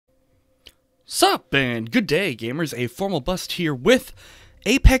Sup and good day, gamers. A formal bust here with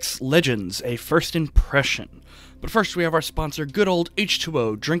Apex Legends, a first impression. But first we have our sponsor, good old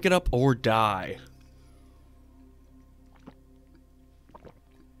H2O, drink it up or die.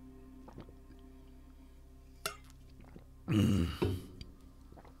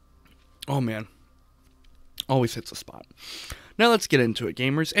 Oh man, always hits a spot. Now let's get into it,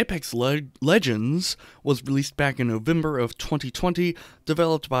 gamers. Apex Legends was released back in November of 2020,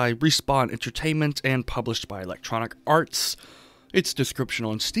 developed by Respawn Entertainment and published by Electronic Arts. Its description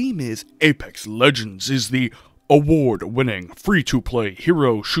on Steam is, Apex Legends is the award-winning, free-to-play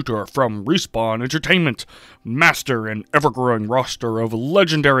hero shooter from Respawn Entertainment. Master an ever-growing roster of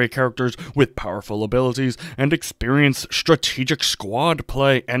legendary characters with powerful abilities and experience strategic squad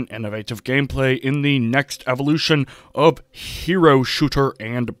play and innovative gameplay in the next evolution of hero shooter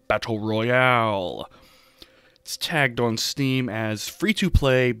and battle royale. It's tagged on Steam as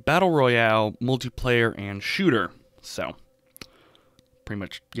free-to-play, battle royale, multiplayer, and shooter. So, pretty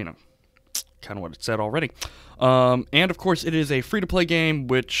much, kind of what it said already. And of course it is a free-to-play game,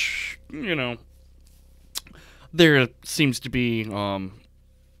 which, there seems to be,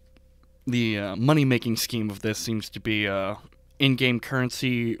 the money-making scheme of this seems to be in-game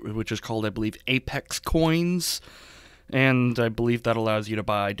currency, which is called, I believe, Apex Coins. And I believe that allows you to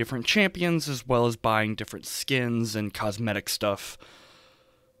buy different champions, as well as buying different skins and cosmetic stuff.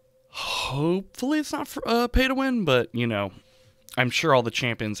 Hopefully it's not for, pay to win, but, I'm sure all the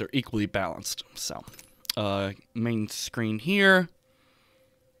champions are equally balanced. So, main screen here.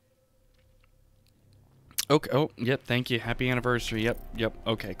 Okay, oh, yep, thank you. Happy anniversary. Yep,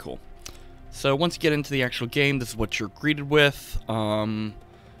 okay, cool. So, once you get into the actual game, this is what you're greeted with. Got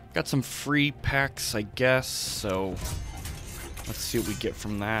some free packs, I guess, so let's see what we get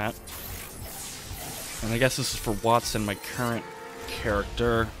from that. And I guess this is for Wattson, my current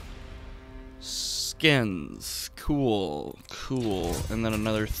character. Skins. Cool. And then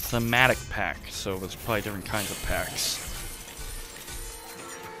another thematic pack, so there's probably different kinds of packs.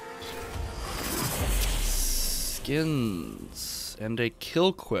 Skins. And a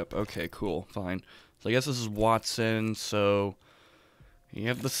kill quip. Okay, cool. Fine. So I guess this is Wattson, so you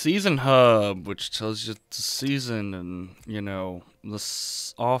have the season hub, which tells you the season and, the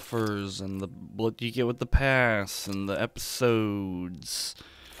offers and what you get with the pass and the episodes.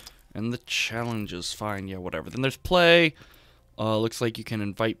 And the challenges, fine, yeah, whatever. Then there's play. Looks like you can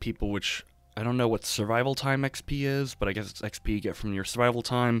invite people, which I don't know what survival time XP is, but I guess it's XP you get from your survival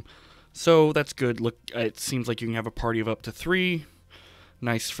time. So that's good. Look, it seems like you can have a party of up to 3.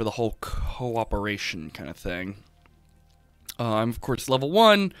 Nice for the whole cooperation kind of thing. I'm, of course, level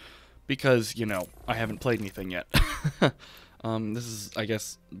 1, because, I haven't played anything yet. This is, I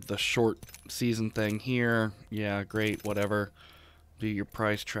guess, the short season thing here. Yeah, great, whatever. Do your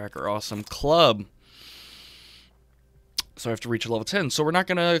prize tracker, awesome. Club. So I have to reach a level 10. So we're not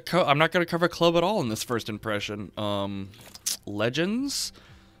gonna. I'm not gonna cover club at all in this first impression. Legends.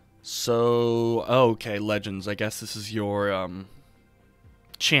 So okay, legends. I guess this is your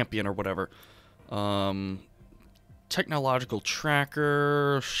champion or whatever. Technological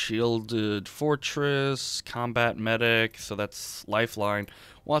tracker, shielded fortress, combat medic. So that's lifeline.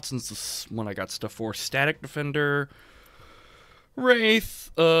 Wattson's the one I got stuff for. Static defender.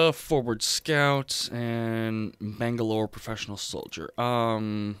 Wraith, forward scout, and Bangalore professional soldier.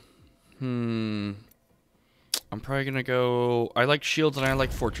 I'm probably gonna go. I like shields and I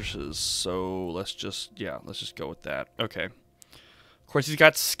like fortresses, so let's just go with that. Okay. Of course, he's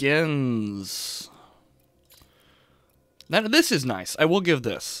got skins. Now, this is nice. I will give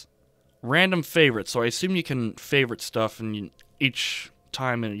this random favorites. So I assume you can favorite stuff, and each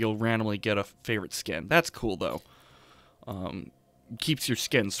time you'll randomly get a favorite skin. That's cool though. Keeps your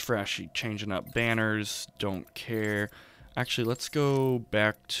skins fresh. You changing up banners, don't care. Actually, let's go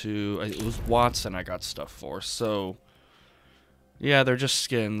back to, it was Wattson I got stuff for, so yeah, they're just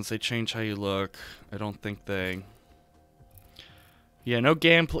skins. They change how you look. I don't think they, yeah, no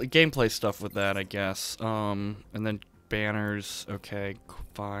gameplay stuff with that, I guess. And then banners, okay,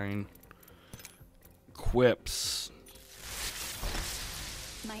 fine. Quips.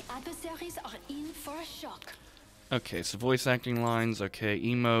 My adversaries are in for a shock. Okay, so voice acting lines, okay,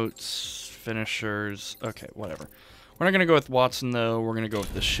 emotes, finishers, okay, whatever. We're not gonna go with Wattson though, we're gonna go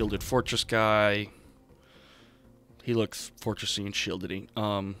with the shielded fortress guy. He looks fortressy and shieldedy.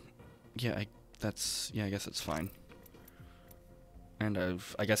 Yeah, I guess that's fine. And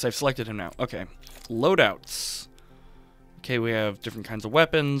I guess I've selected him now. Okay, loadouts. Okay, we have different kinds of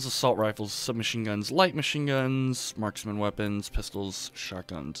weapons, assault rifles, submachine guns, light machine guns, marksman weapons, pistols,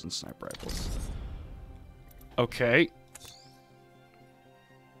 shotguns, and sniper rifles. Okay.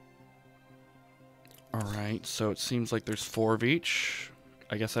 Alright, so it seems like there's 4 of each.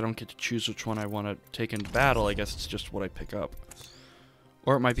 I guess I don't get to choose which one I want to take in battle. I guess it's just what I pick up.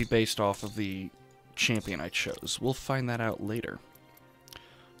 Or it might be based off of the champion I chose. We'll find that out later.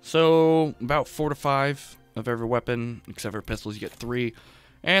 So, about 4 to 5 of every weapon, except for pistols, you get 3.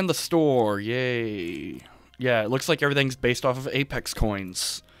 And the store, yay. Yeah, it looks like everything's based off of Apex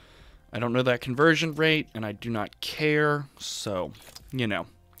coins. I don't know that conversion rate, and I do not care, so, you know.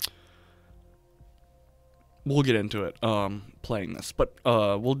 We'll get into it, playing this. But,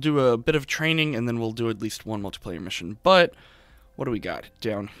 we'll do a bit of training, and then we'll do at least one multiplayer mission. But, what do we got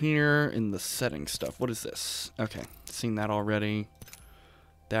down here in the settings stuff? What is this? Okay, seen that already.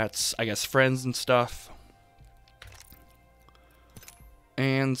 That's, I guess, friends and stuff.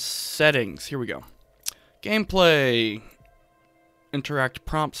 And settings, here we go. Gameplay. Interact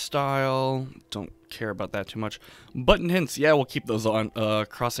prompt style. Don't care about that too much. Button hints, yeah, we'll keep those on.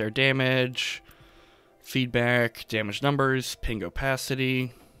 Crosshair damage. Feedback, damage numbers, ping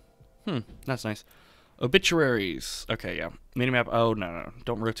opacity. That's nice. Obituaries. Okay, yeah. Minimap. Oh, no.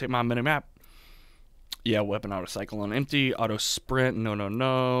 Don't rotate my minimap. Yeah, weapon auto cycle on empty. Auto sprint.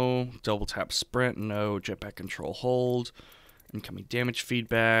 No. Double tap sprint. No. Jetpack control hold. Incoming damage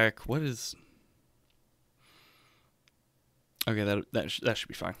feedback. What is... Okay, that should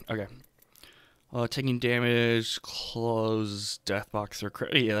be fine. Okay. Taking damage. Close. Death box. Or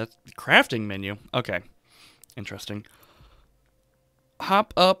yeah, that's crafting menu. Okay. Interesting.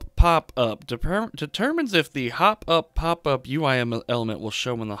 Hop up, pop up. Determines if the hop up, pop up UI element will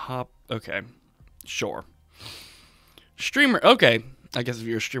show when the hop... Okay. Sure. Streamer. Okay. I guess if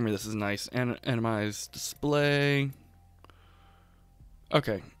you're a streamer, this is nice. Anonymized display.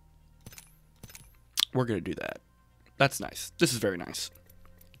 Okay. We're going to do that. That's nice. This is very nice.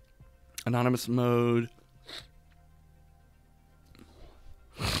 Anonymous mode.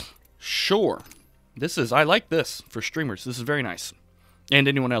 Sure. I like this for streamers. This is very nice. And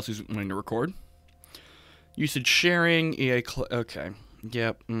anyone else who's wanting to record. Usage sharing, okay.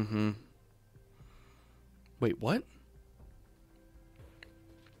 Yep, Wait, what?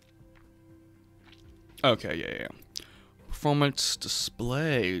 Okay, yeah. Performance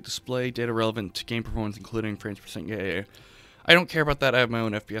display. Display data relevant to game performance, including frames percent. Yeah. I don't care about that. I have my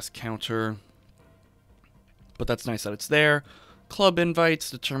own FPS counter. But that's nice that it's there. Club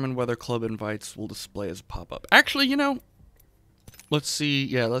invites. Determine whether club invites will display as a pop-up. Actually, you know, let's see.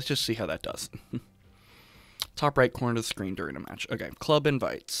 Yeah, let's just see how that does. Top right corner of the screen during a match. Okay, club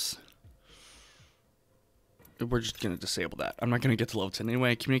invites. We're just going to disable that. I'm not going to get to level 10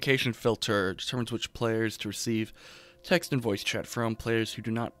 anyway. Communication filter determines which players to receive text and voice chat from. Players who do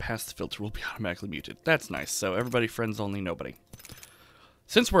not pass the filter will be automatically muted. That's nice. So everybody, friends only, nobody.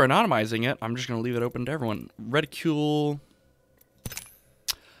 Since we're anonymizing it, I'm just going to leave it open to everyone. Reticule.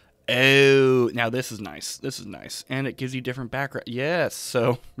 Oh, now this is nice. This is nice. And it gives you different background. Yes,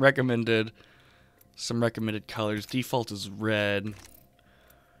 so recommended. Some recommended colors. Default is red.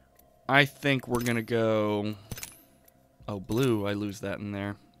 I think we're going to go... Oh, blue. I lose that in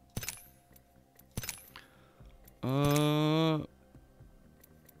there.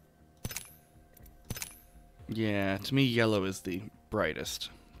 Yeah, to me, yellow is the brightest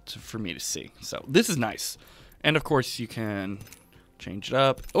for me to see. So, this is nice. And, of course, you can change it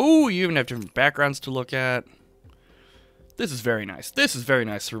up. Oh, you even have different backgrounds to look at. This is very nice. This is very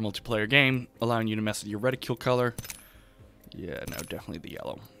nice for a multiplayer game, allowing you to mess with your reticule color. Yeah, no, definitely the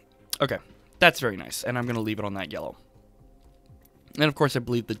yellow. Okay, that's very nice, and I'm going to leave it on that yellow. And, of course, I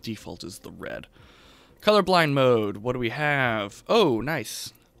believe the default is the red. Colorblind mode, what do we have? Oh,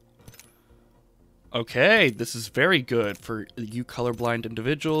 nice. Okay, this is very good for you colorblind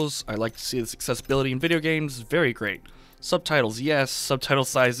individuals. I like to see this accessibility in video games. Very great. Subtitles, yes. Subtitle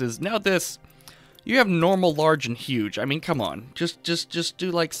sizes. Now this, you have normal, large, and huge. I mean, come on. Just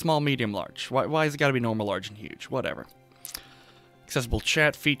do like small, medium, large. Why has it got to be normal, large, and huge? Whatever. Accessible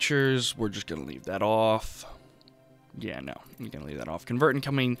chat features. We're just going to leave that off. Yeah, no. You're going to leave that off. Convert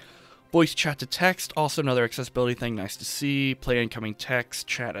incoming voice chat to text. Also another accessibility thing. Nice to see. Play incoming text.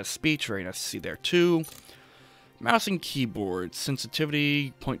 Chat as speech. Very nice to see there, too. Mouse and keyboard.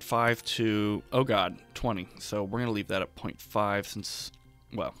 Sensitivity 0.5 to, oh god, 20. So we're going to leave that at 0.5 since,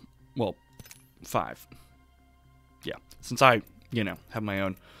 well, 5. Yeah. Since I, you know, have my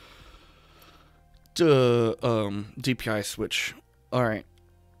own DPI switch. Alright.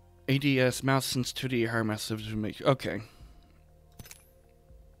 ADS, mouse sensitivity, higher mouse sensitivity to make... Okay.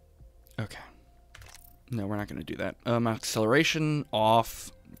 Okay. No, we're not going to do that. Mouse acceleration, off.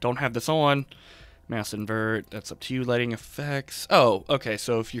 Don't have this on. Mouse invert, that's up to you. Lighting effects. Oh, okay,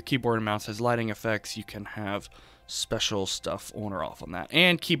 so if your keyboard and mouse has lighting effects, you can have special stuff on or off on that.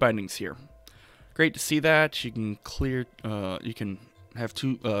 And key bindings here. Great to see that. You can clear, you can have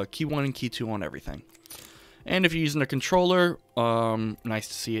key 1 and key 2 on everything. And if you're using a controller, nice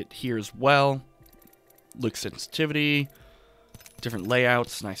to see it here as well. Look sensitivity, different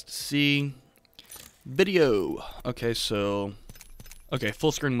layouts, nice to see. Video. Okay, so, okay,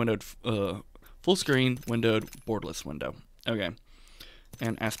 full screen windowed, borderless window. Okay.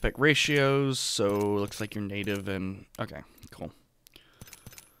 And aspect ratios, so looks like you're native and, okay, cool.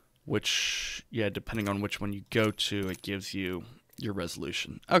 Which, yeah, depending on which one you go to, it gives you your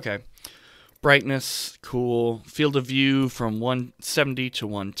resolution. Okay. Brightness, cool. Field of view from 170 to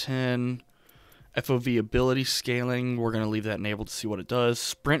 110. FOV ability scaling, we're going to leave that enabled to see what it does.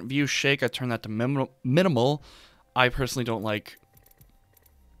 Sprint view shake, I turned that to minimal. I personally don't like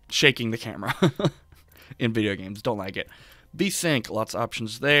shaking the camera in video games. Don't like it. VSync, lots of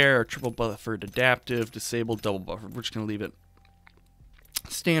options there. Triple buffered adaptive, disabled, double buffered. We're just going to leave it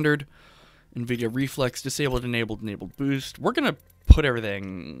standard. NVIDIA Reflex, disabled, enabled boost. We're going to put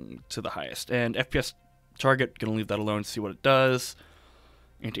everything to the highest. And FPS target, going to leave that alone, see what it does.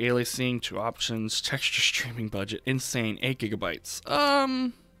 Anti-aliasing, 2 options. Texture streaming budget, insane, 8 gigabytes.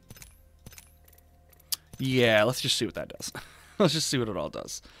 Yeah, let's just see what that does. Let's just see what it all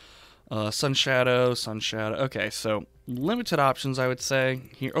does. Sun shadow. Okay, so limited options, I would say.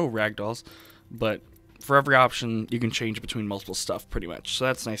 Here, oh, ragdolls. But for every option, you can change between multiple stuff, pretty much. So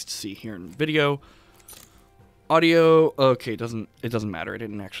that's nice to see here in video. Audio, okay, it doesn't matter. It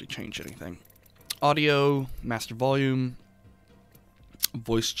didn't actually change anything. Audio, master volume.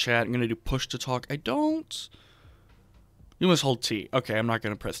 Voice chat. I'm going to do push to talk. You must hold T. Okay, I'm not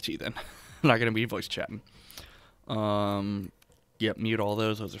going to press T then. I'm not going to be voice chatting. Yep, mute all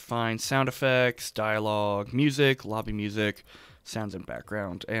those. Those are fine. Sound effects, dialogue, music, lobby music, sounds in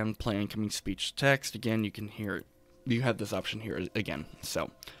background, and play incoming speech to text. Again, you can hear it. You have this option here again.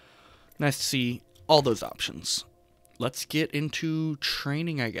 So, nice to see all those options. Let's get into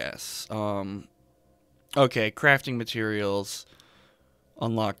training, I guess. Okay, crafting materials.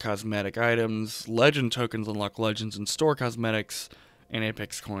 Unlock cosmetic items, legend tokens unlock legends and store cosmetics, and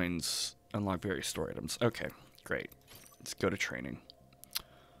Apex coins unlock various store items. Okay, great. Let's go to training.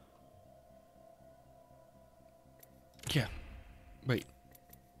 Yeah. Wait.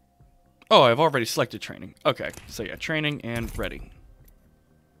 Oh, I've already selected training. Okay, so yeah, training and ready.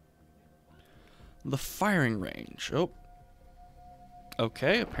 The firing range. Oh.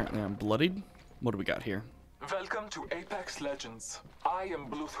 Okay, apparently I'm bloodied. What do we got here? Welcome to Apex Legends. I am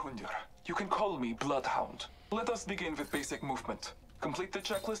Bloodhunter. You can call me Bloodhound. Let us begin with basic movement. Complete the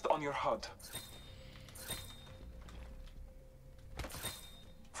checklist on your HUD.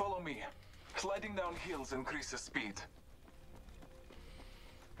 Follow me. Sliding down hills increases speed.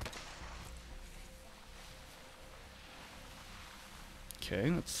 Okay,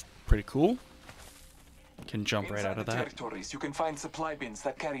 that's pretty cool. Can jump right out of that. Territories, you can find supply bins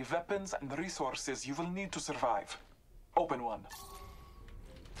that carry weapons and resources you will need to survive. Open one.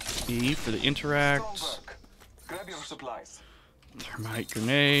 E for the interact. Grab your supplies. Thermite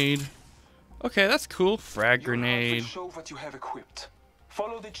grenade. Okay, that's cool. Frag grenade. Show what you have equipped.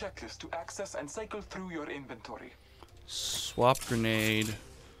 Follow the checklist to access and cycle through your inventory. Swap grenade.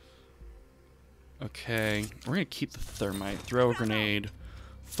 Okay, we're gonna keep the thermite. Throw a grenade.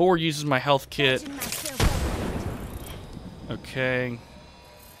 4 uses my health kit. Okay.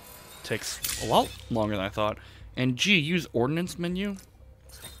 Takes a lot longer than I thought. And G, use ordnance menu.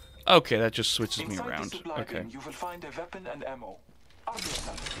 Okay, that just switches me around. Okay. You will find a weapon and ammo.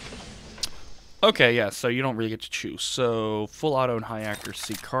 Okay, yeah, so you don't really get to choose. So, full auto and high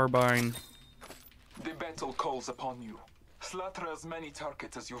accuracy carbine. The battle calls upon you. Slaughter as many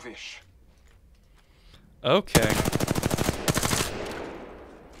targets as you wish. Okay.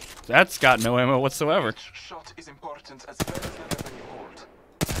 That's got no ammo whatsoever. Each shot is important as well as the weapon you hold.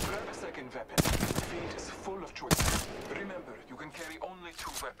 Grab a second weapon. The field is full of choices. Remember, you can carry only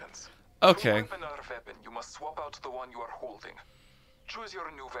 2 weapons. Okay. Weapon or weapon, you must swap out the one you are holding. Choose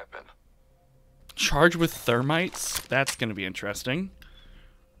your new weapon. Charge with thermites? That's gonna be interesting.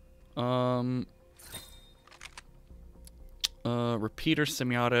 Repeater,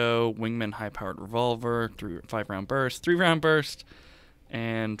 semi-auto, wingman, high-powered revolver, 5-round burst, 3-round burst,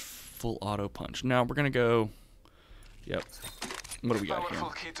 and full auto punch. Now we're gonna go. Yep. What do we got here? Powerful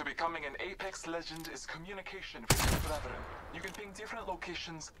key to becoming an Apex Legend is communication with your brethren. You can ping different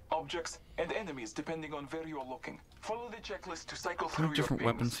locations, objects, and enemies depending on where you are looking. Follow the checklist to cycle through your different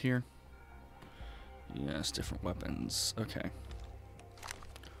pings. weapons here. Yes, different weapons. Okay.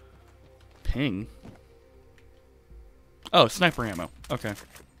 Ping. Oh, sniper ammo. Okay.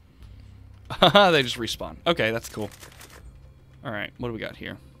 They just respawn. Okay, that's cool. Alright, what do we got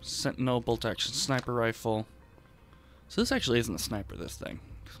here? Sentinel, bolt action sniper rifle. So this actually isn't a sniper, this thing.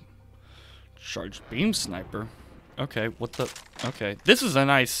 Charged beam sniper. Okay, what the... Okay, this is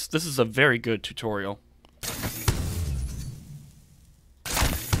a very good tutorial.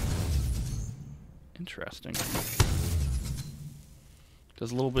 Interesting.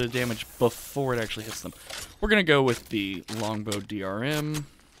 Does a little bit of damage before it actually hits them. We're gonna go with the longbow DRM.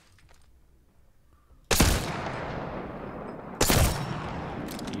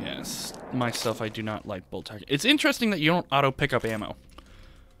 Yes, myself, I do not like bolt action. It's interesting that you don't auto pick up ammo.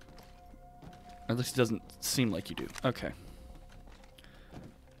 At least it doesn't seem like you do. Okay.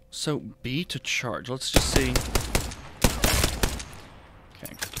 So B to charge. Let's just see.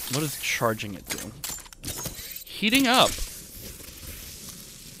 Okay. What does charging it do? Heating up.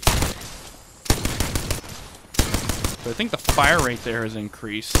 So I think the fire rate there has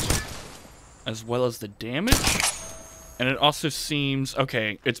increased, as well as the damage. And it also seems...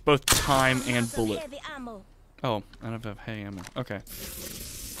 Okay, it's both time and bullet. Oh, I don't have heavy ammo. Okay.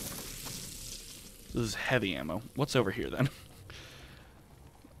 This is heavy ammo. What's over here, then?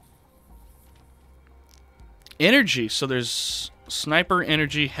 Energy. So there's sniper,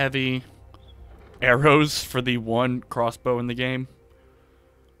 energy, heavy, arrows for the one crossbow in the game.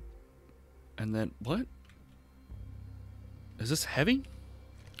 And then, what? Is this heavy?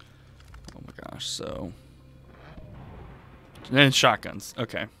 Oh my gosh, so... And then shotguns.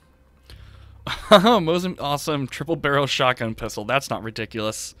 Okay. Most awesome triple barrel shotgun pistol. That's not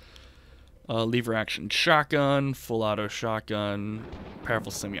ridiculous. Lever action shotgun, full auto shotgun,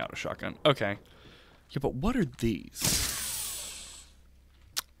 powerful semi-auto shotgun. Okay. Yeah, but what are these?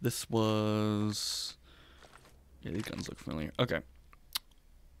 This was... Yeah, these guns look familiar. Okay.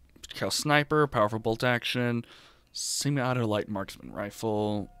 Cal sniper, powerful bolt action, semi-auto light marksman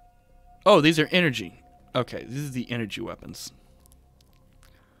rifle. Oh, these are energy. Okay, these are the energy weapons.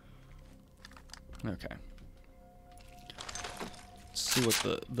 Okay. Let's see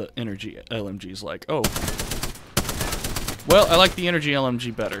what the energy LMG is like. Oh. Well, I like the energy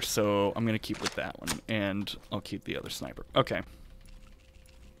LMG better, so I'm going to keep with that one. And I'll keep the other sniper. Okay.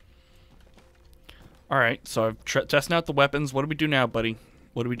 Alright, so I've testing out the weapons. What do we do now, buddy?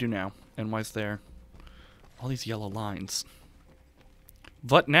 What do we do now? And why's there all these yellow lines?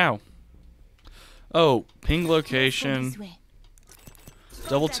 What now? Oh, ping location.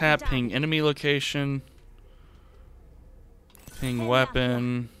 Double tap, ping enemy location. Ping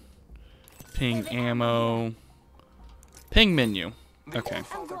weapon. Ping ammo. Ping menu. Okay.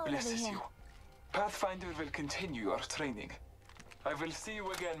 The All-Father blesses you. Pathfinder will continue your training. I will see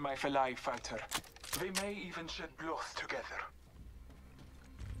you again, my fellow fighter. We may even shed blood together.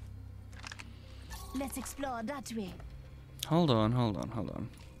 Let's explore that way. Hold on. Let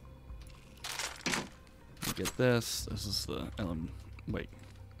me get this. This is the wait.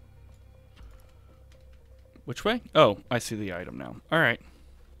 Which way? Oh, I see the item now. Alright.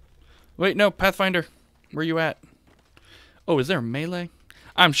 Wait, no, Pathfinder. Where you at? Oh, is there a melee?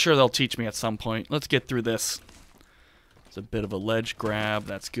 I'm sure they'll teach me at some point. Let's get through this. It's a bit of a ledge grab.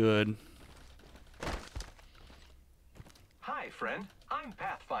 That's good. Hi, friend. I'm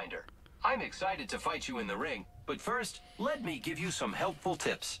Pathfinder. I'm excited to fight you in the ring, but first, let me give you some helpful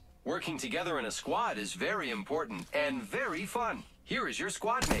tips. Working together in a squad is very important and very fun. Here is your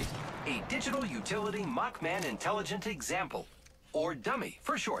squad mate, a digital utility Mockman Intelligent Example, or Dummy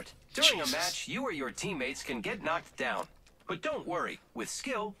for short. During a match, you or your teammates can get knocked down. But don't worry, with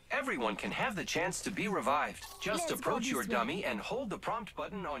skill, everyone can have the chance to be revived. Just approach your dummy and hold the prompt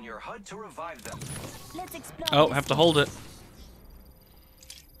button on your HUD to revive them. Let's explore. Oh, have to hold it.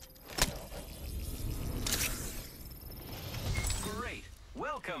 Great.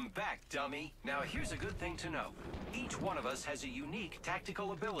 Welcome back, dummy. Now here's a good thing to know. Each one of us has a unique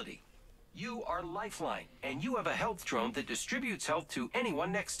tactical ability. You are Lifeline, and you have a health drone that distributes health to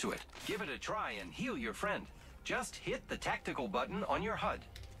anyone next to it. Give it a try and heal your friend. Just hit the tactical button on your HUD.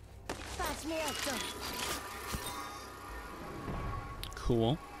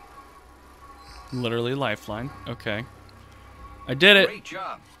 Cool. Literally lifeline. Okay. I did it. Great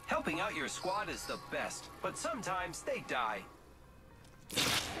job. Helping out your squad is the best, but sometimes they die.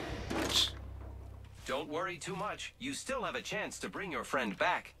 Don't worry too much. You still have a chance to bring your friend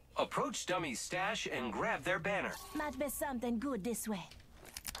back. Approach Dummy's stash and grab their banner. Might be something good this way.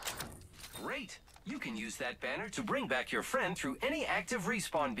 Great. You can use that banner to bring back your friend through any active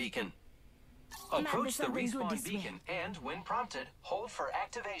respawn beacon. Approach the respawn beacon and, when prompted, hold for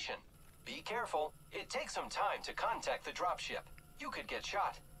activation. Be careful. It takes some time to contact the dropship. You could get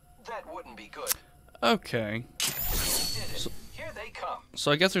shot. That wouldn't be good. Okay. You did it. Here they come.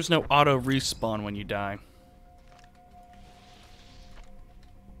 So I guess there's no auto respawn when you die.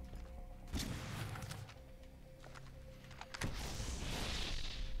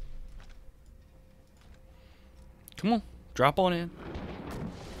 Come on, drop on in.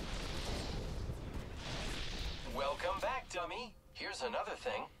 Welcome back, dummy. Here's another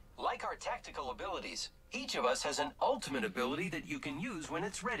thing. Like our tactical abilities, each of us has an ultimate ability that you can use when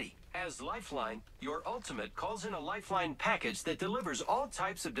it's ready. As Lifeline, your ultimate calls in a Lifeline package that delivers all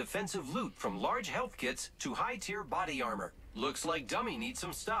types of defensive loot from large health kits to high-tier body armor. Looks like Dummy needs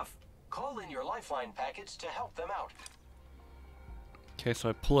some stuff. Call in your Lifeline package to help them out. Okay, so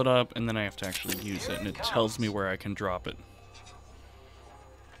I pull it up, and then I have to actually use it, and it tells me where I can drop it.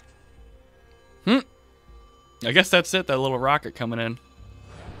 I guess that's it, that little rocket coming in.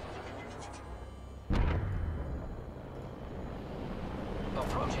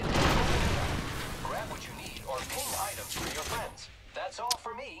 Approach it. Grab what you need or ping items for your friends. That's all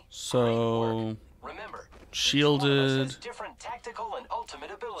for me. So, Remember, shielded, different tactical and ultimate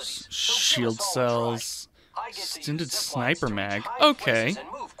abilities. shield cells, extended sniper mag. Okay,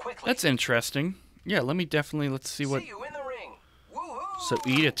 that's interesting. Yeah, let me definitely, let's see what. See you in the ring. Woohoo! So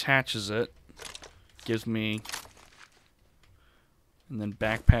E attaches it, gives me, and then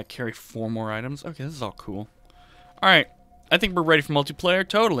backpack carry 4 more items. Okay, this is all cool. All right, I think we're ready for multiplayer.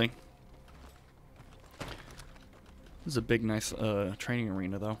 Totally. This is a big, nice training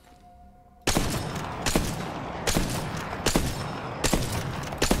arena, though.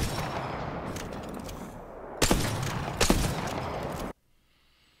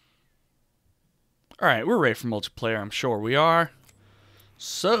 All right, we're ready for multiplayer. I'm sure we are.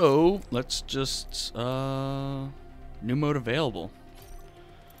 So let's just new mode available.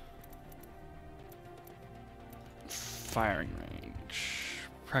 Firing range.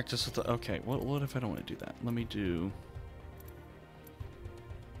 Practice with the. Okay, what if I don't want to do that? Let me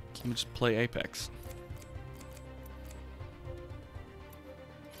just play Apex.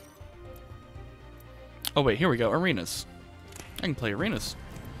 Oh wait, here we go. Arenas. I can play arenas.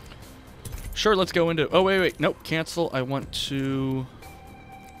 Sure, let's go into. Oh wait, nope, cancel. I want to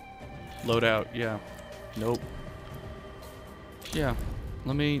load out. Yeah, nope. Yeah,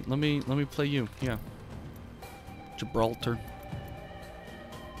 let me play you. Yeah, Gibraltar.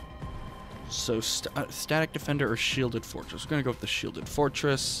 So static defender or shielded fortress. We're gonna go with the shielded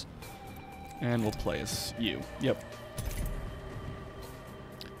fortress, and we'll play as you. Yep.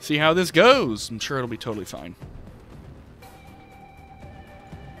 See how this goes. I'm sure it'll be totally fine.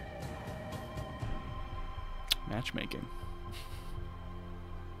 Matchmaking.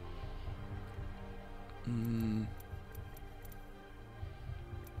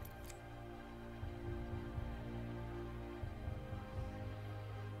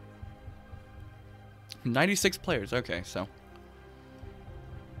 96 players. Okay, so.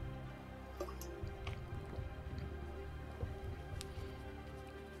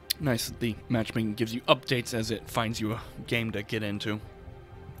 Nice that the matchmaking gives you updates as it finds you a game to get into.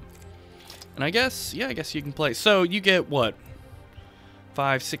 And I guess, yeah, I guess you can play. So you get what?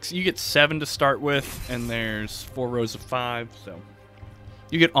 5, 6, you get 7 to start with, and there's 4 rows of 5, so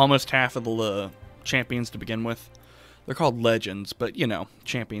you get almost half of the champions to begin with. They're called legends, but you know,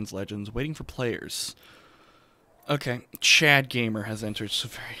 champions, legends, waiting for players. Okay, Chad Gamer has entered, so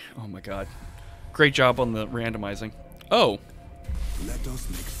oh my god. Great job on the randomizing. Oh. Let us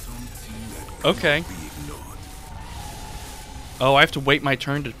make something that okay. be ignored. Oh, I have to wait my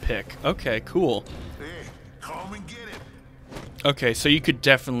turn to pick. Okay, cool. Hey, come and get it. Okay, so you could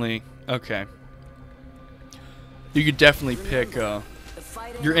definitely... Okay. You could definitely pick...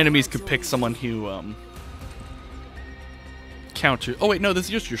 your enemies could pick someone who, counter... Oh, wait, no, this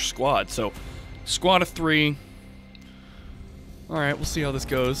is just your squad, so... Squad of 3. Alright, we'll see how this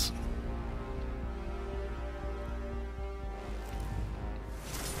goes.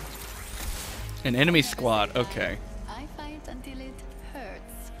 An enemy squad, okay. I fight until it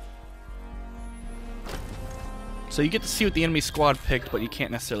hurts. So you get to see what the enemy squad picked, but you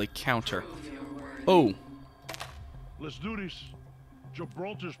can't necessarily counter. Oh. Let's do this.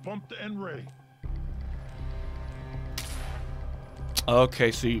 Gibraltar's pumped and ready.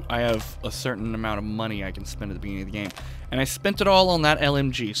 Okay, so I have a certain amount of money I can spend at the beginning of the game. And I spent it all on that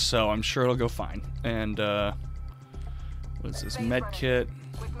LMG, so I'm sure it'll go fine. And, what is this? Med kit.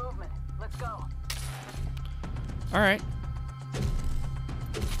 Quick movement. Let's go. Alright.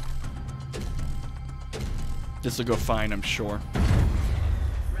 This will go fine, I'm sure.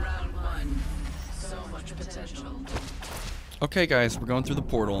 Round 1. So much potential. Okay, guys, we're going through the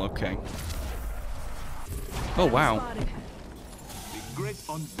portal. Okay. Oh, wow. The great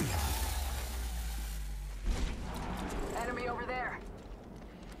unveil. Enemy over there.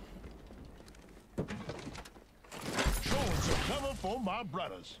 Showing some cover for my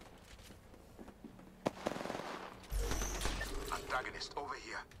brothers. Antagonist over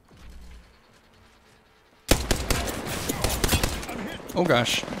here. Oh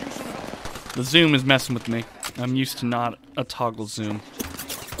gosh. The zoom is messing with me. I'm used to not a toggle zoom.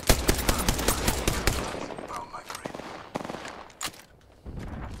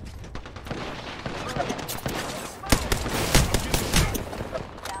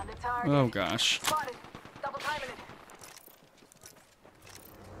 Oh gosh. Spotted. Double timing it.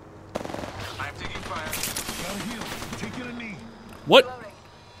 I'm taking fire. Gotta heal. Taking a knee. What?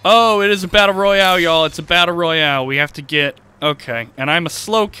 Oh, it is a battle royale, y'all. It's a battle royale. We have to get... Okay. And I'm a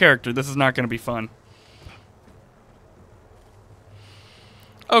slow character. This is not going to be fun.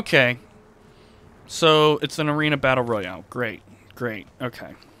 Okay. So, it's an arena battle royale. Great. Great.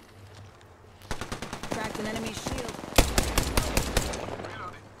 Okay. Cracked an enemy shield.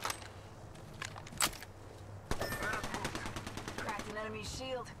 Cracked an enemy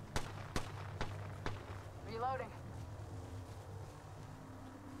shield. Reloading.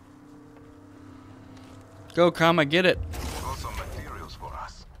 Go, Kama, get it. Got some materials for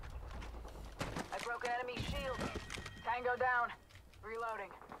us. I broke an enemy shield. Tango down. Reloading.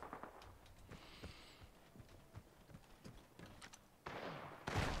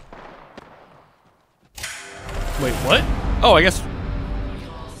 Wait, what? Oh, I guess...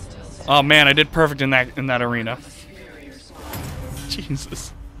 Oh, man, I did perfect in that arena.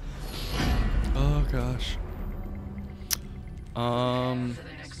 Jesus. Oh, gosh.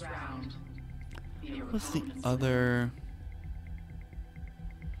 What's the other...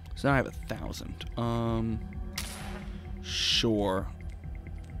 So now I have 1,000. Sure.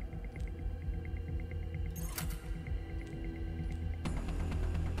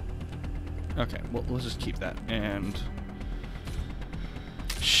 Okay, well, let's just keep that. And...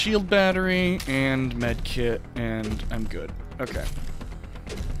 shield battery, and med kit, and I'm good. Okay.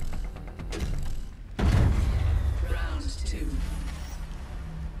 Round 2.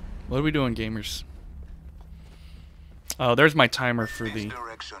 What are we doing, gamers? Oh, there's my timer for This the...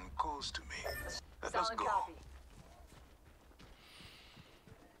 direction calls to me. Let us Solid go. copy.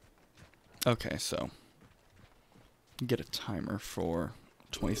 Okay, so... get a timer for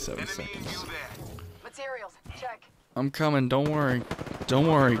 27 Enemy in seconds. view there. Materials. Check. I'm coming, don't worry. Don't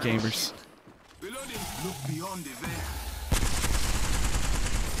worry, gamers. Reloading. Look beyond the veil.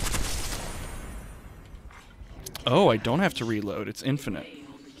 Oh, I don't have to reload. It's infinite.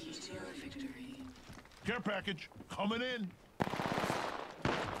 Care package coming in.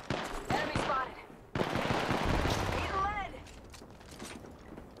 Enemy spotted. Need lead.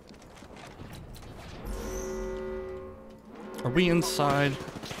 Are we inside?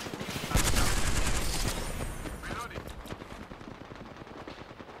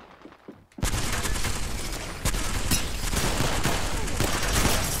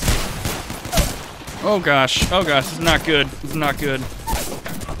 Oh gosh, this is not good. This is not good.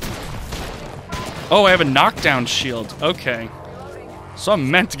 Oh, I have a knockdown shield. Okay. So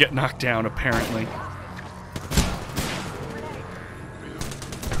I'm meant to get knocked down, apparently.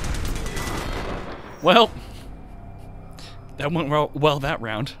 Well, that went well that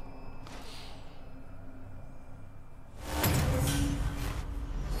round.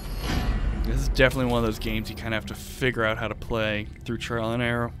 This is definitely one of those games you kind of have to figure out how to play through trial and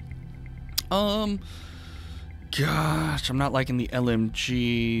error. Gosh, I'm not liking the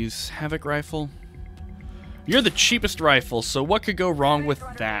LMG's Havoc rifle. You're the cheapest rifle, so what could go wrong with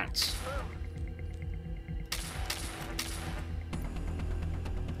that?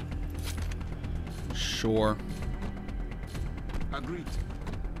 Sure. Agreed.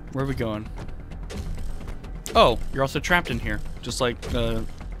 Where are we going? Oh, you're also trapped in here, just like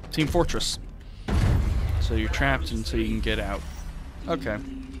Team Fortress. So you're trapped until you can get out. Okay.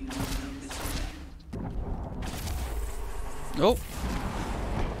 Oh.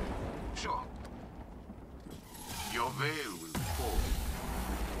 Sure. Your veil will fall.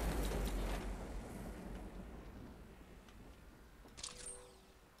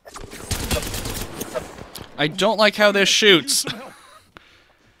 I don't like how this shoots.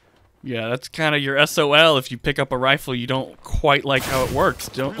 Yeah, that's kind of your SOL if you pick up a rifle you don't quite like how it works.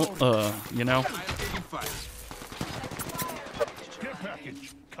 Don't, you know? I'm taking fire. Care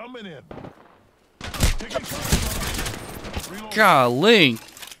package coming in. Taking fire. Reload. Golly.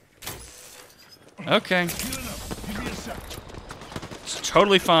 Okay. Healing up. Give me a sec. It's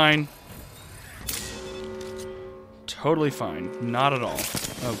totally fine. Totally fine. Not at all.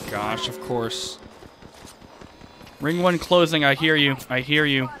 Oh gosh, of course. Ring 1 closing, I hear you. I hear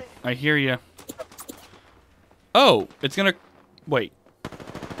you. I hear you. Oh, it's gonna... Wait.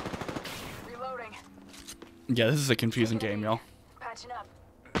 Reloading. Yeah, this is a confusing game, y'all. Patching up.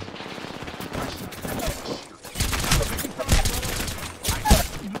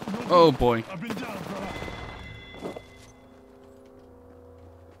 Oh boy. I've been down, brother.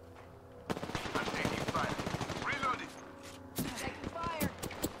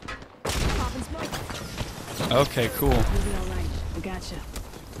 Okay, cool. You'll be all right. I gotcha.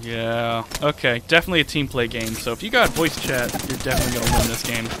 Yeah. Okay, definitely a team play game. So if you got voice chat, you're definitely gonna win this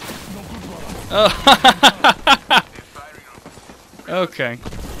game. Oh. Okay.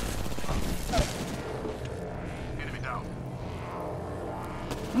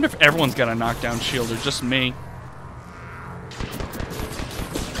 I wonder if everyone's got a knockdown shield or just me.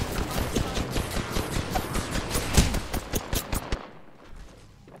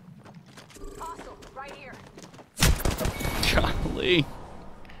 Hostile, right here. Golly.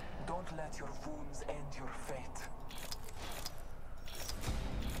 Don't let your wounds end your fate.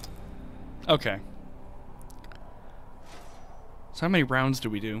 Okay. So how many rounds do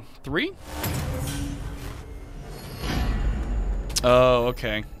we do? 3? Oh,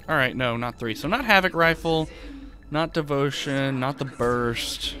 okay. Alright, no, not 3. So not Havoc Rifle, not Devotion, not the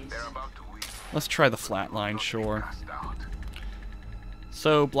Burst. Let's try the Flatline, sure.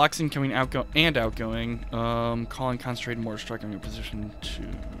 So, blocks incoming and outgoing. Calling concentrated mortar strike on your position to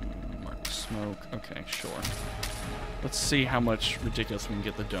mark smoke. Okay, sure. Let's see how much ridiculous we can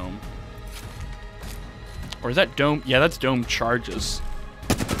get the dome. Or is that dome? Yeah, that's dome charges.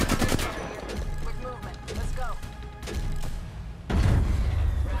 Quick movement. Let's go.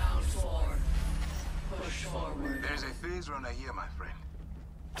 Round 4. Push forward. There's a phase runner here, my friend.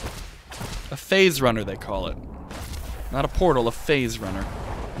 A phase runner, they call it. Not a portal, a phase runner.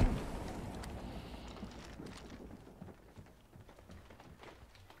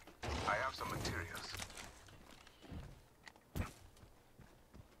 I have some materials.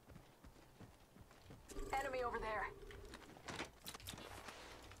 Enemy over there.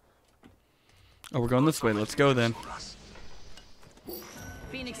 Oh, we're going this way. Let's go then.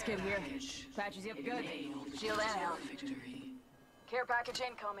 Phoenix Kid here. Patches you up good. Shield and health. Victory. Care package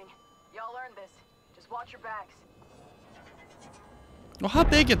incoming. Y'all earned this. Just watch your backs. Well,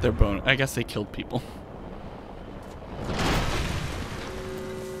 how'd they get their bone? I guess they killed people.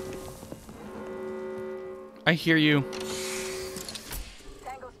 I hear you.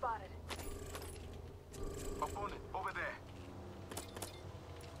 Tango spotted. Opponent, over there.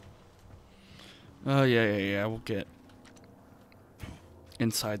 Oh, yeah. We'll get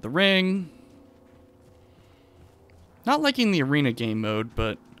inside the ring. Not liking the arena game mode,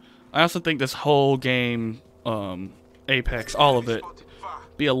 but I also think this whole game, Apex, all of it,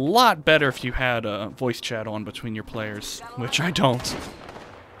 be a lot better if you had a voice chat on between your players, which I don't.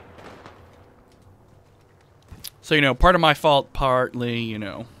 So, you know, part of my fault, partly, you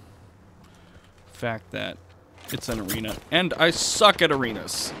know, fact that it's an arena, and I suck at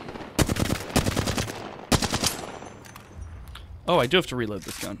arenas. Oh, I do have to reload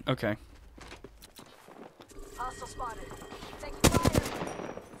this gun. Okay. Hostile spotted. Taking fire.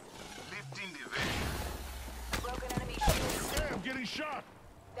 Lifting the veil. Broken enemy shield. Hey, I'm getting shot.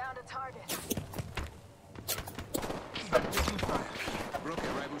 Down to target. I'm taking fire. Broke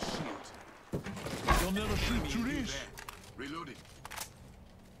a rival shield. They'll never shoot through these. Reloading.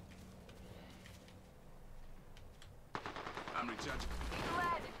 I'm recharging.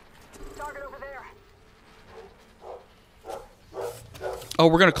 Lead. Target over there. Oh,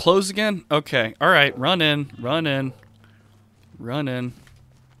 we're gonna close again? Okay. Alright, run in. Run in. Run in.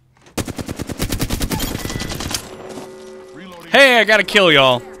 Reloading. Hey, I gotta kill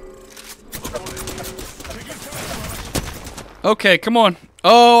y'all. Okay, come on.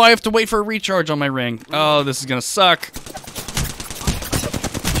 Oh, I have to wait for a recharge on my ring. Oh, this is gonna suck.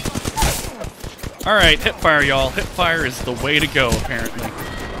 Alright, hip fire, y'all. Hip fire is the way to go, apparently.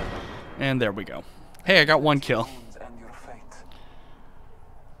 And there we go. Hey, I got 1 kill. And your fate.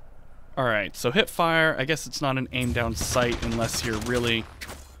 Alright, so hip fire, I guess it's not an aim down sight unless you're really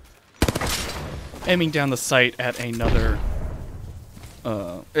aiming down the sight at another,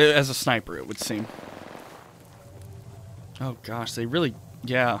 as a sniper, it would seem. Oh gosh, they really,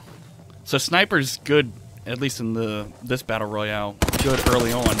 yeah. So sniper's good, at least in this battle royale, good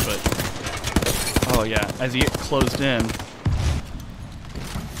early on, but, oh yeah, as you get closed in.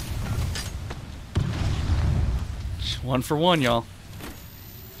 1 for 1, y'all.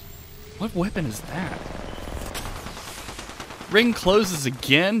 What weapon is that? Ring closes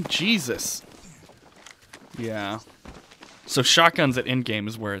again? Jesus. Yeah. So shotguns at endgame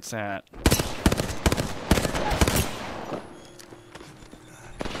is where it's at.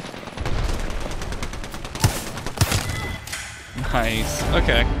 Nice.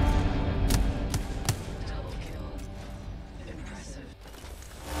 Okay. Double kill. Impressive.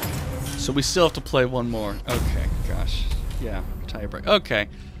 So we still have to play 1 more. Okay, gosh. Yeah, tiebreak. Okay.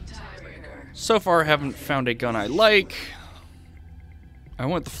 Tiebreaker. So far, I haven't found a gun I like. I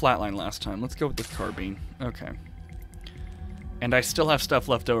went the flatline last time. Let's go with the carbine. Okay. And I still have stuff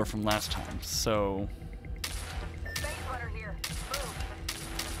left over from last time, so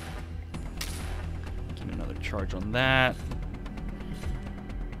Charge on that.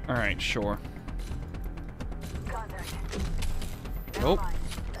 Alright, sure. Contact. Oh.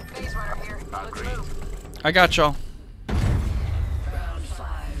 Phase runner here. Let's move. I got y'all. Round 5.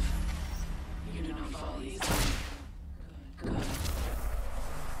 You do not fall easy. Good.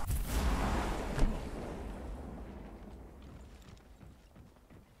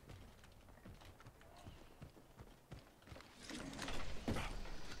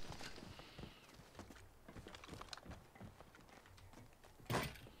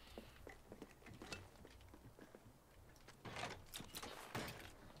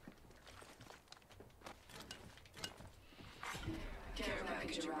 Care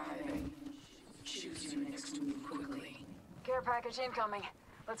package arriving. Choose your next move quickly. Care package incoming.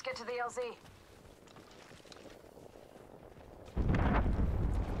 Let's get to the LZ.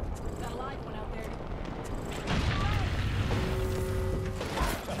 Got a live one out there.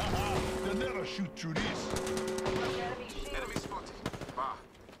 They'll never shoot through this. Broke enemy shield. Enemy spotted. Bah.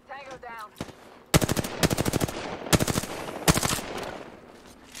 Tango down.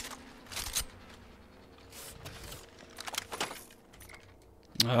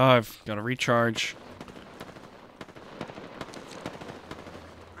 Oh, I've got to recharge.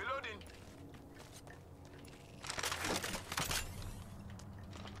 Reloading.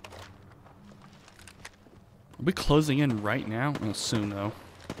 Are we closing in right now? Oh, soon, though.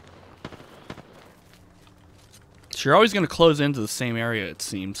 So you're always going to close into the same area, it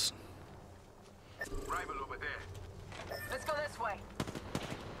seems. Rival over there. Let's go this way.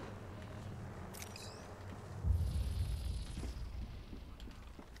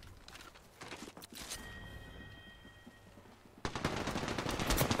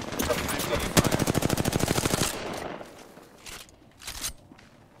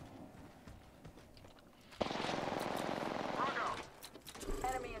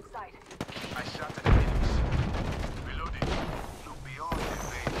 Enemy in sight. I shot at enemies. Reloading. Look beyond the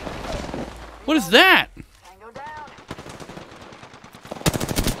veil. What is that? Tango down.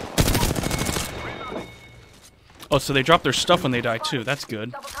 Oh, so they drop their stuff when they die, too. That's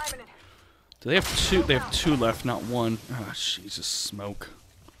good. Double timing it. Do they have two? They have two left, not one. Oh, Jesus, smoke.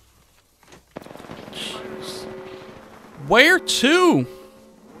 Jeez. Where to?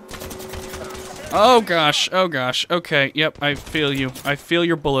 Oh gosh, oh gosh. Okay, yep, I feel you. I feel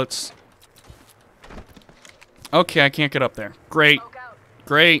your bullets. Okay, I can't get up there. Great. Smoke out.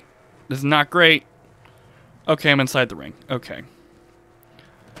 Great. This is not great. Okay, I'm inside the ring. Okay.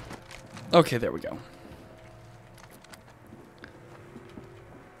 Okay, there we go.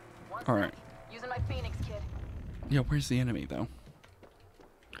 One Alright. sec. Using my Phoenix kit. Yeah, where's the enemy, though?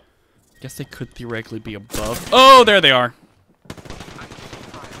 Guess they could theoretically be above. Oh, there they are.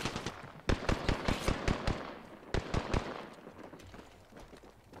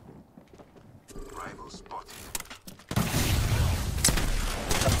 Rival spotted.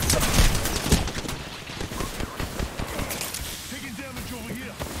 Taking damage over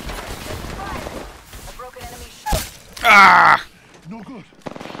here. A broken enemy shield. Ah! No good.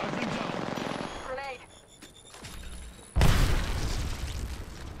 I've been down. Grenade.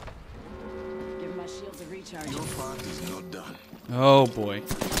 Give my shields a recharge. Your part is not done. Oh, boy.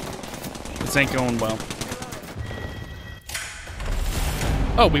 This ain't going well.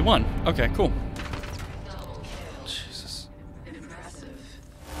 Oh, we won. Okay, cool. Jesus. Impressive.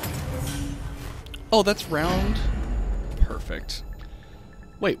 Oh, that's round. Perfect.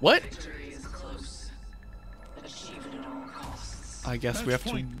 Wait, what? Victory is close. Achieve it at all costs. I guess we Match have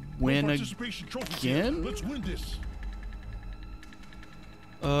to point. win No participation trophies again? here. Let's win this.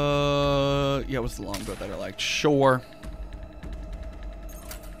 Yeah, it was the longbow that I liked. Sure.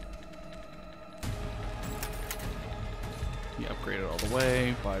 Yeah, upgrade it all the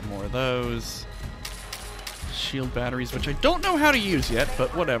way. Buy more of those. Shield batteries, which I don't know how to use yet,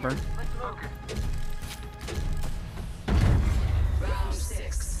 but whatever. Round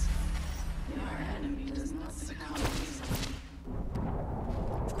 6. Our enemy does not succumb easily.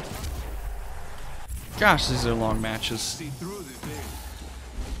 Gosh, these are long matches. See through the veil.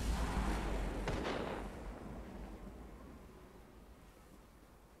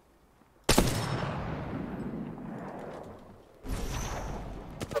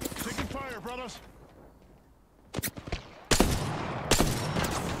 Taking fire, brothers.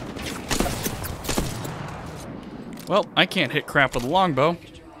 Well, I can't hit crap with a longbow.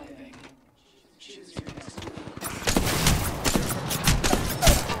 Driving. Choose your next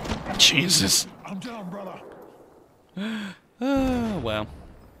move. Jesus. I'm down, brother. Oh, well.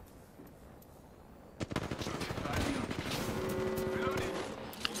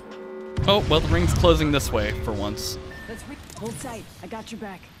 Oh, well, the ring's closing this way for once. Hold tight. I got your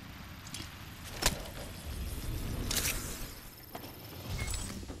back.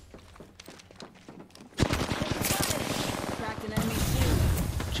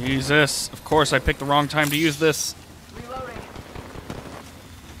 Jesus. Of course, I picked the wrong time to use this. Reloading.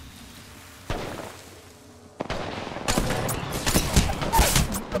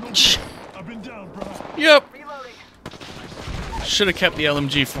 I've been down, bro. Yep. Reloading. Should have kept the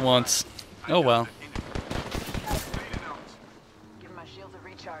LMG for once. Oh well. Give my shields a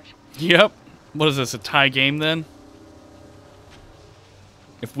recharge. Yep. What is this, a tie game then?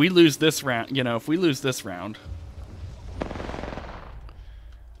 If we lose this round, you know, if we lose this round.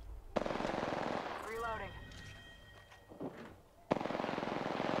 Reloading.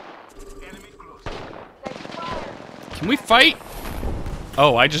 Enemy close. Taking fire. Can we fight?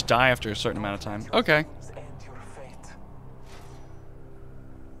 Oh, I just die after a certain amount of time. Okay. And your fate.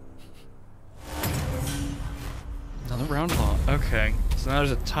 Another round long. Okay. So now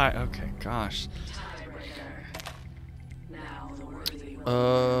there's a tie. Okay, gosh. Now the worthy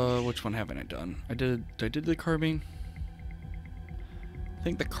one. Which one haven't I done? I did the carbine? I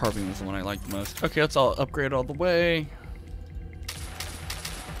think the carbine was the one I liked the most. Okay, let's all upgrade all the way.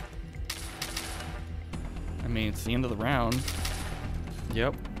 I mean, it's the end of the round.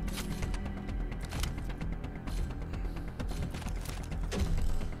 Yep.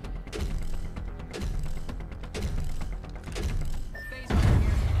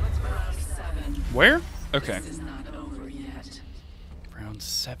 Round 7. Where? Okay. This is not over yet. Round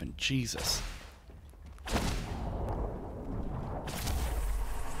 7. Jesus.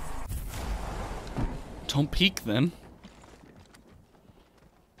 Don't peek then.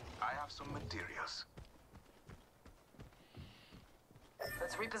 I have some materials.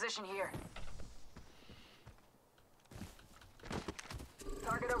 Let's reposition here.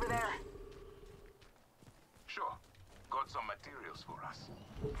 Target over there. Sure. Got some materials for us.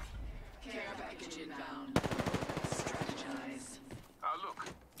 Care package inbound. Strategize. Look.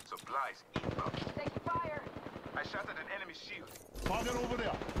 Supplies inbound. Taking fire. I shot at an enemy shield. Target over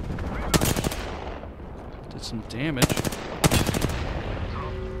there. Did some damage.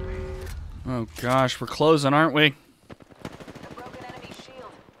 Oh gosh, we're closing, aren't we? A broken enemy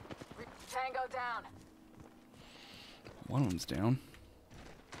shield. Tango down. One of them's down.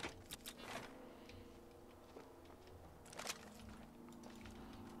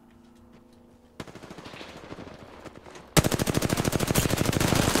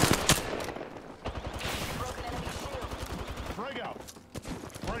 Broken enemy shield. Frag out.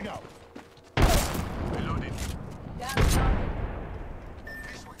 Frag out. Reloading. Down target.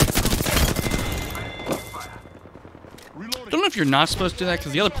 This way. Fire. Reloading. I don't know if you're not supposed to do that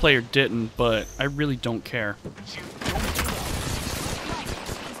because the other player didn't, but I really don't care.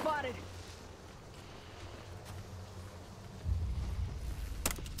 Spotted.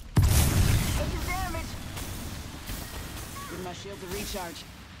 Taking damage. Give my shield a recharge.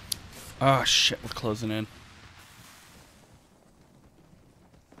 Oh shit, we're closing in.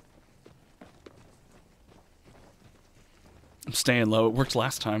 I'm staying low. It worked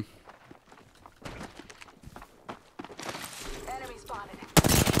last time. Enemy spotted.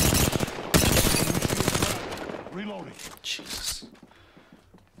 Reloading. Jesus.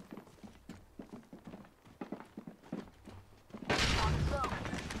 On the zone.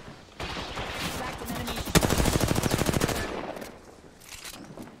 Cracked an enemy.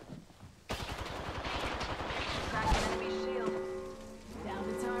 Cracked an enemy shield. Down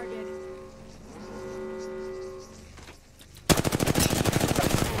the target.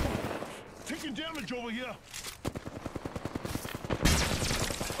 Taking damage over here.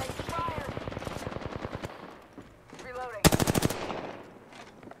 Taking fire. Reloading.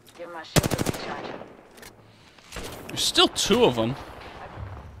 Give my shield a recharge. There's still two of them.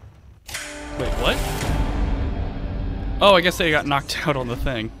 Wait, what? Oh, I guess they got knocked out on the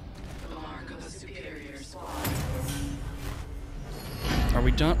thing. The mark of a superior squad. Are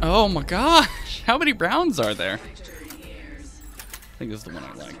we done? Oh my gosh! How many rounds are there? Victory years. I think this is the one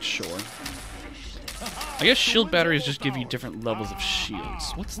I like, sure. I guess shield batteries just give you different levels of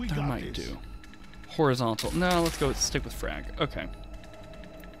shields. What's We got thermite this. do? Horizontal. No, let's go stick with frag. Okay.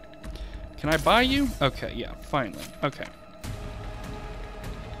 Can I buy you? Okay, yeah, finally. Okay.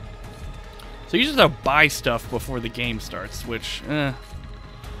 So you just have to buy stuff before the game starts, which,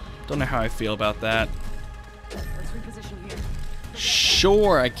 don't know how I feel about that. Let's reposition here.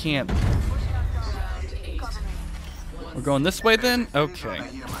 Sure, I can't. Round 8. We're going this way then? Okay.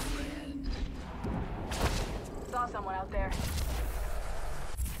 Saw someone out there.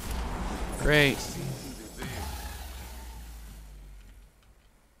 Great.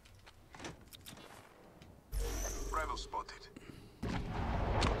 Rival spotted.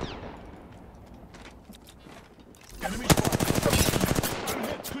 Enemy spotted. I'm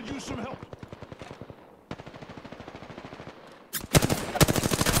hit. Could use some help.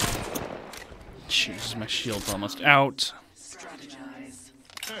 Jeez, my shield's almost out. Strategize.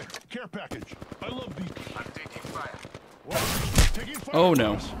 Hey, care package. I love these. I'm taking fire. What? Taking fire. Oh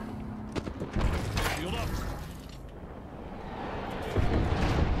no. Shield up.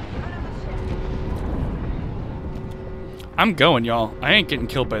 I'm going, y'all. I ain't getting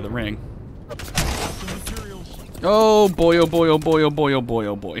killed by the ring. Some materials. Oh boy, oh boy, oh boy, oh boy, oh boy,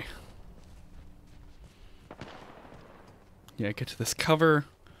 oh boy. Yeah, get to this cover.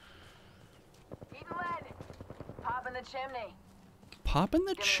 Eat lead. Pop in the chimney. Pop in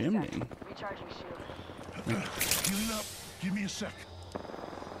the Give me a chimney. sec. Recharging shield. Healing up. Give me a sec.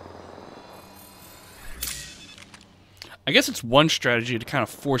 I guess it's one strategy to kind of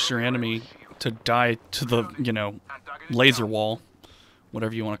force your enemy to die to the, you know, laser wall.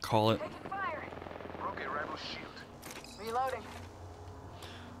 Whatever you want to call it. Taking fire. Broke a rival shield. Reloading.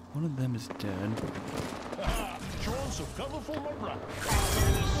 One of them is dead. Ah, showing some cover for my brother.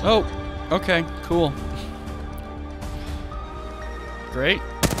 Oh, okay, cool. Great.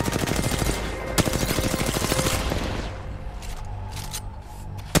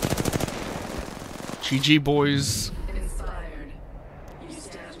 GG, boys. Inspired. You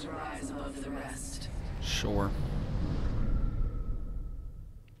stand to rise above the rest. Sure.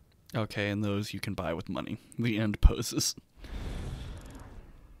 Okay, and those you can buy with money. The end poses.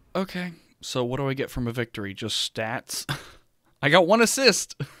 Okay, so what do I get from a victory? Just stats? I got 1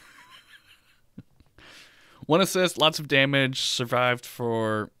 assist! 1 assist, lots of damage, survived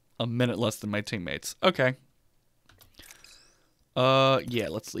for a minute less than my teammates. Okay. Yeah,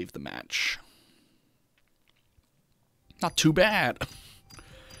 let's leave the match. Not too bad.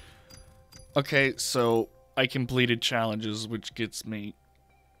 Okay, so I completed challenges, which gets me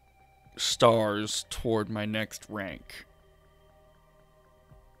stars toward my next rank.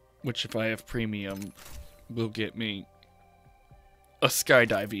 Which, if I have premium, will get me a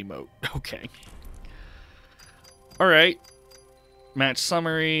skydive emote. Okay. Alright. Match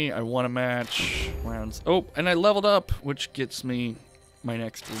summary. I won a match. Rounds. Oh, and I leveled up, which gets me my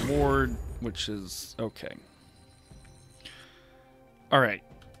next reward, which is okay. Alright.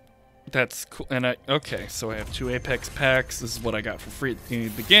 That's cool. And okay, so I have 2 Apex packs. This is what I got for free at the beginning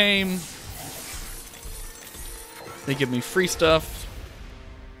of the game. They give me free stuff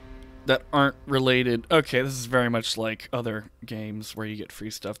that aren't related. Okay, this is very much like other games where you get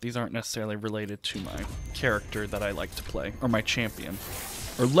free stuff. These aren't necessarily related to my character that I like to play, or my champion.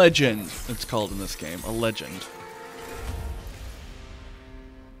 Or legend, it's called in this game. A legend.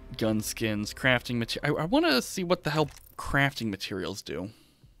 Gun skins, crafting material. I want to see what the hell crafting materials do.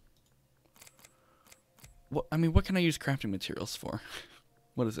 What, I mean, what can I use crafting materials for?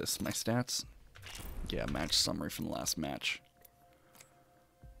 What is this? My stats? Yeah, match summary from the last match.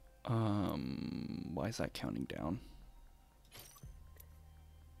 Why is that counting down?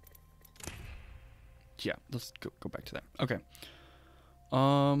 Yeah, let's go back to that. Okay.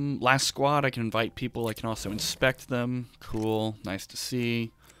 Last squad, I can invite people. I can also inspect them. Cool. Nice to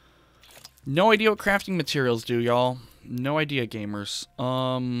see. No idea what crafting materials do, y'all. No idea, gamers.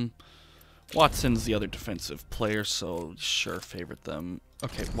 Watson's the other defensive player, so sure, favorite them.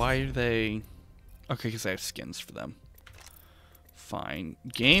 Okay, why are they... Okay, because I have skins for them. Fine.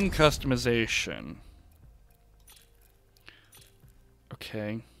 Game customization.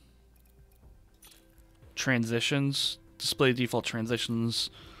 Okay. Transitions. Display default transitions.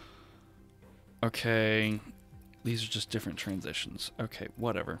 Okay. These are just different transitions. Okay,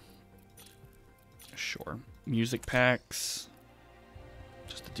 whatever. Sure. Music packs.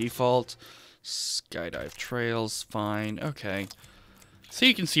 Just the default. Skydive trails. Fine. Okay. So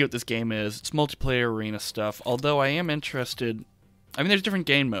you can see what this game is. It's multiplayer arena stuff. Although I am interested... I mean, there's different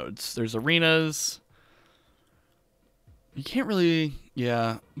game modes. There's arenas. You can't really...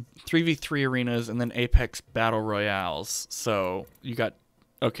 Yeah. 3v3 arenas and then Apex Battle Royales. So you got...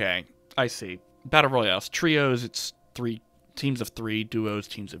 Okay. I see. Battle Royales. Trios, it's 3 teams of 3. Duos,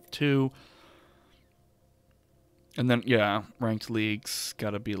 teams of 2. And then, yeah, ranked leagues,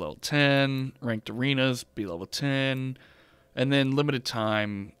 gotta be level 10. Ranked arenas, be level 10. And then limited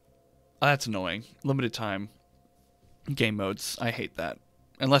time. Oh, that's annoying. Limited time game modes. I hate that.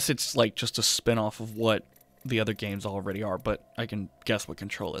 Unless it's, like, just a spin-off of what the other games already are. But I can guess what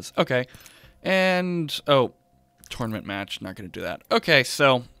Control is. Okay. And, oh, tournament match. Not gonna do that. Okay,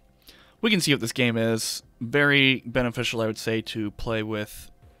 so we can see what this game is. Very beneficial, I would say, to play with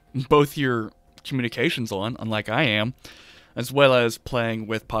both your communications on, unlike I am, as well as playing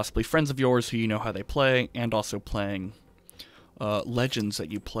with possibly friends of yours who you know how they play, and also playing legends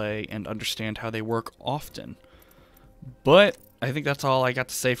that you play and understand how they work often. But I think that's all I got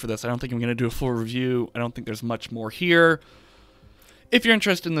to say for this. I don't think I'm going to do a full review. I don't think there's much more here. If you're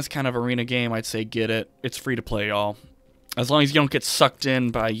interested in this kind of arena game, I'd say get it. It's free to play, y'all. As long as you don't get sucked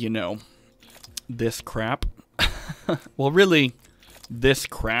in by, you know, this crap. Well, really, this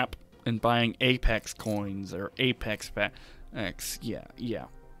crap, and buying Apex coins or Apex X. Yeah.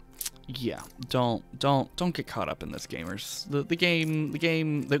 Don't get caught up in this, gamers. The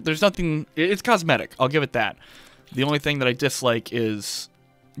game. There's nothing. It's cosmetic. I'll give it that. The only thing that I dislike is,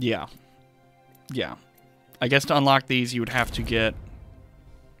 yeah. I guess to unlock these, you would have to get.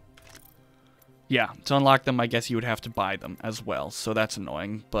 Yeah, to unlock them, I guess you would have to buy them as well, so that's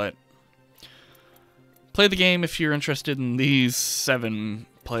annoying, but play the game if you're interested in these 7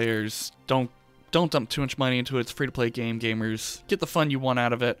 players. Don't dump too much money into it. It's a free-to-play game, gamers. Get the fun you want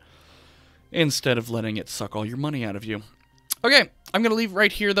out of it instead of letting it suck all your money out of you. Okay, I'm going to leave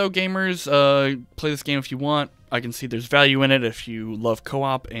right here, though, gamers. Play this game if you want. I can see there's value in it if you love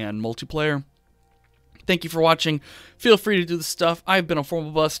co-op and multiplayer. Thank you for watching. Feel free to do the stuff. I've been a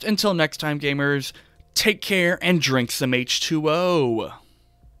Formal Bust. Until next time, gamers, take care and drink some H2O.